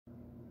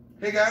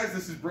Hey guys,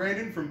 this is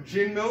Brandon from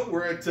Gin Mill.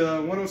 We're at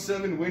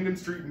 107 Wyndham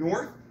Street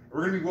North. We're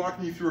going to be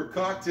walking you through a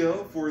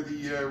cocktail for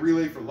the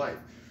Relay for Life.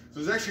 So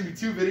there's actually going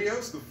to be two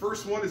videos. The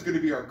first one is going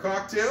to be our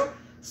cocktail.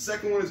 The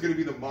second one is going to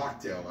be the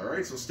mocktail,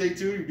 alright? So stay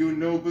tuned, you're doing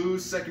no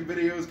booze. Second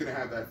video is going to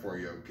have that for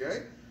you,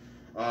 okay?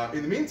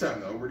 In the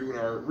meantime though, we're doing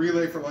our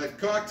Relay for Life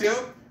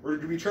cocktail. We're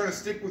going to be trying to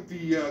stick with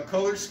the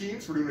color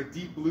schemes. We're doing a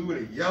deep blue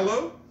and a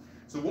yellow.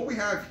 So what we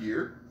have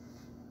here,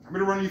 I'm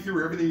going to run you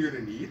through everything you're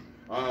going to need.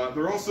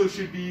 There also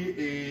should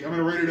be I'm going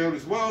to write it out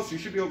as well, so you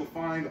should be able to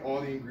find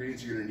all the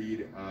ingredients you're going to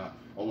need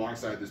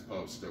alongside this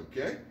post,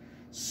 okay?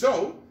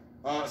 So,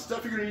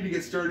 stuff you're going to need to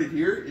get started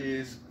here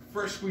is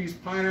fresh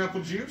squeezed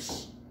pineapple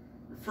juice,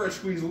 fresh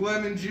squeezed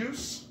lemon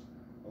juice,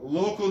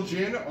 local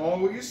gin,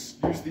 always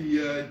use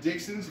the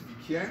Dixon's if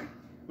you can,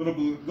 a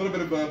little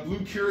bit of blue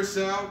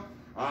curacao,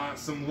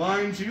 some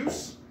lime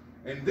juice,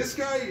 and this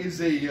guy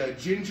is a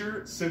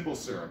ginger simple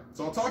syrup.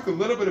 So I'll talk a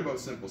little bit about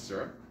simple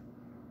syrup.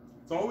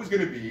 It's always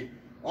going to be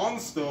on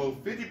the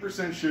stove,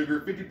 50%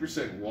 sugar,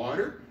 50%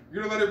 water.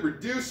 You're going to let it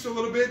reduce a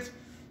little bit.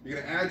 You're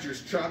going to add your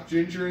chopped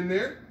ginger in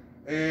there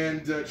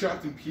and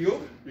chopped and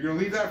peeled. You're going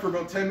to leave that for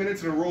about 10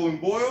 minutes in a rolling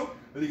boil.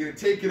 Then you're going to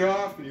take it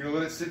off and you're going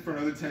to let it sit for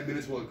another 10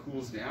 minutes while it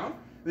cools down.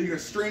 Then you're going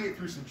to strain it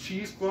through some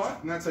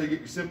cheesecloth, and that's how you get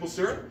your simple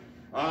syrup.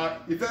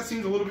 If that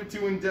seems a little bit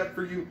too in-depth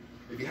for you,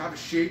 if you have a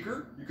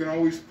shaker, you can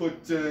always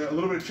put a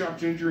little bit of chopped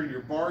ginger in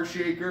your bar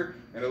shaker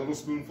and a little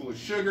spoonful of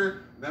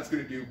sugar. And that's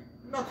going to do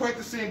not quite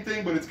the same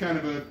thing, but it's kind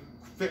of a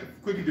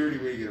quick and dirty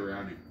way to get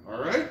around it.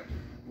 Alright?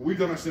 We've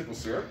done our simple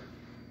syrup.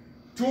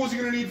 Tools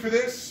you're going to need for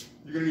this,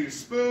 you're going to need a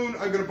spoon.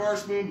 I've got a bar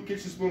spoon, but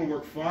kitchen spoon will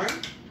work fine.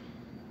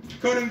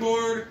 Cutting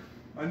board,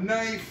 a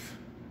knife,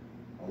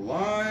 a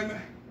lime.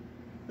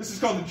 This is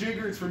called the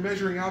jigger. It's for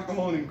measuring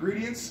alcohol and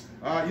ingredients.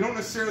 You don't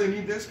necessarily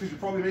need this because you're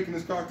probably making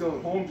this cocktail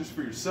at home just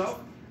for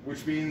yourself,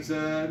 which means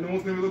no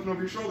one's going to be looking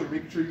over your shoulder,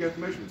 making sure you got the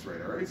measurements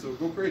right, alright? So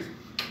go crazy.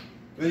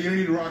 And then you're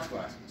going to need a rocks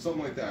glass,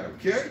 something like that,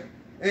 okay?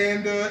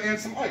 And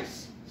some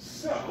ice.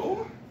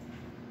 So,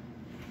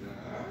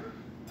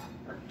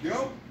 there we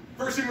go.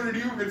 First thing we're going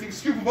to do, we're going to take a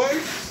scoop of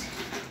ice,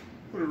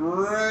 put it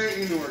right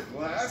into our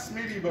glass,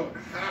 maybe about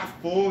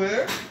half full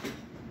there.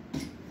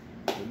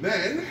 And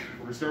then, we're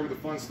going to start with the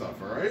fun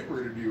stuff, alright?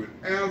 We're going to do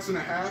 1.5 ounces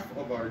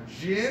of our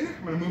gin.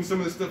 I'm going to move some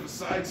of this stuff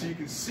aside so you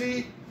can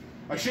see.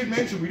 I should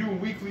mention, we do a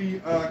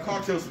weekly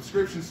cocktail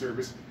subscription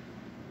service.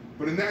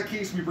 But in that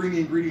case, we bring the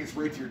ingredients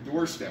right to your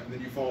doorstep, and then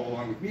you follow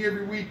along with me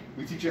every week.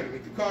 We teach you how to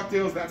make the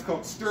cocktails. That's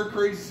called Stir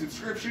Crazy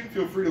subscription.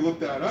 Feel free to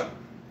look that up.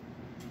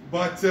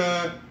 But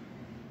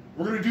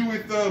we're going to do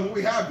with what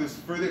we have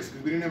for this,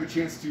 because we didn't have a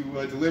chance to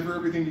deliver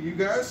everything to you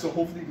guys. So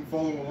hopefully you can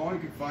follow along. You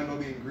can find all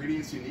the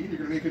ingredients you need. You're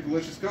going to make a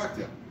delicious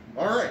cocktail.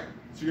 All right.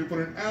 So you're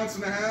going to put 1.5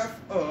 ounces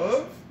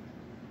of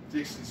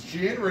Dixon's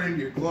gin right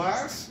into your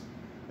glass.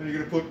 Then you're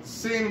going to put the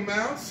same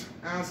amount,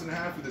 1.5 ounces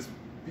of this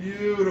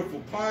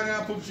beautiful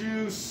pineapple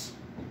juice.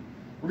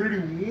 We're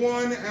going to do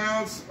 1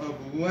 ounce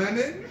of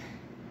lemon,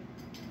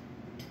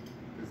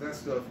 because that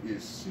stuff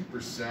is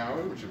super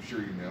sour, which I'm sure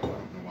you know. I don't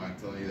know why I'm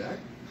telling you that.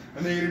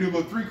 And then you're going to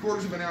do about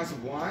 3/4 ounce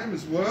of lime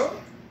as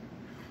well.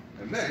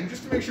 And then,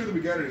 just to make sure that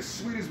we got it as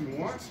sweet as we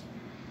want,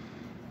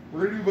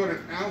 we're going to do about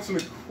 1.25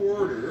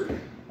 ounces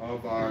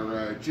of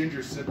our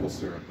ginger simple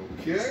syrup,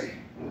 okay?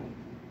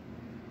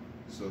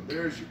 So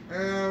there's your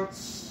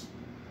ounce.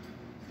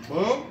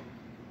 Boom.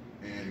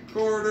 And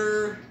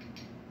 1/4.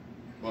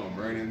 Boom,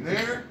 right in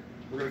there.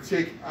 We're going to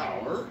take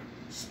our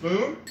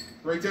spoon,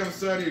 right down the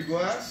side of your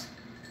glass.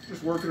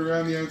 Just work it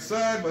around the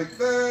outside like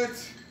that.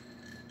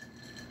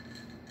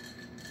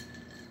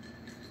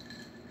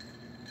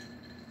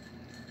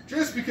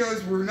 Just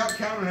because we're not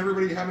counting on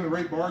everybody having the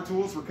right bar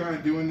tools, we're kind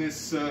of doing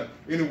this in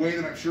a way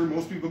that I'm sure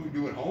most people can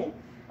do at home.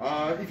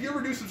 If you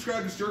ever do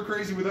subscribe to Stir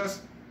Crazy with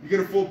us, you get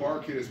a full bar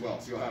kit as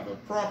well. So you'll have a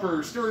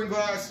proper stirring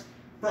glass,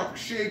 proper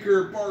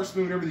shaker, bar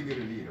spoon, everything you're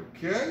going to need,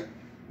 okay?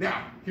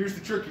 Now, here's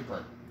the tricky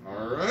part,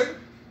 alright?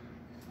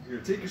 You're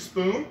going to take your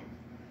spoon,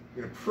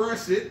 you're going to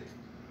press it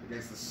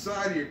against the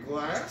side of your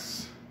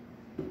glass.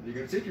 You're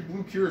going to take your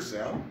blue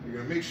curacao, you're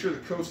going to make sure the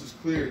coast is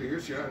clear here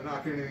so you're not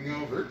knocking anything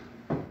over.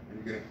 And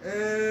you're going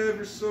to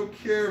ever so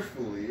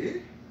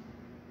carefully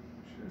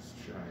just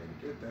try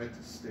and get that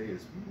to stay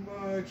as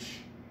much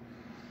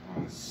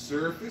on the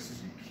surface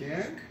as you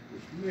can,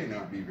 which may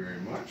not be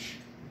very much.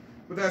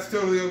 But that's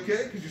totally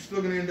okay, because you're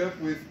still going to end up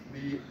with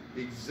the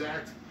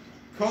exact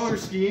color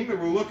scheme that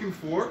we're looking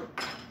for.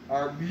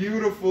 Our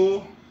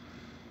beautiful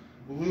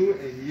blue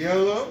and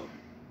yellow.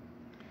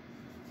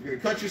 You're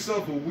going to cut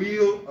yourself a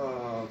wheel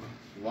of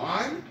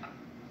lime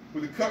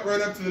with a cut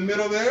right up to the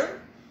middle there.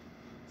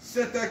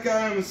 Set that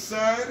guy on the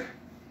side.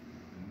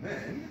 And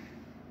then,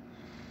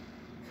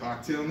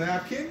 cocktail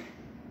napkin.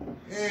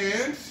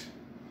 And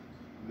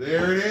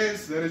there it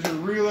is. That is your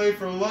Relay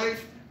for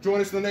Life.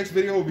 Join us in the next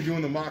video. We'll be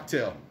doing the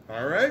mocktail.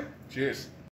 All right? Cheers.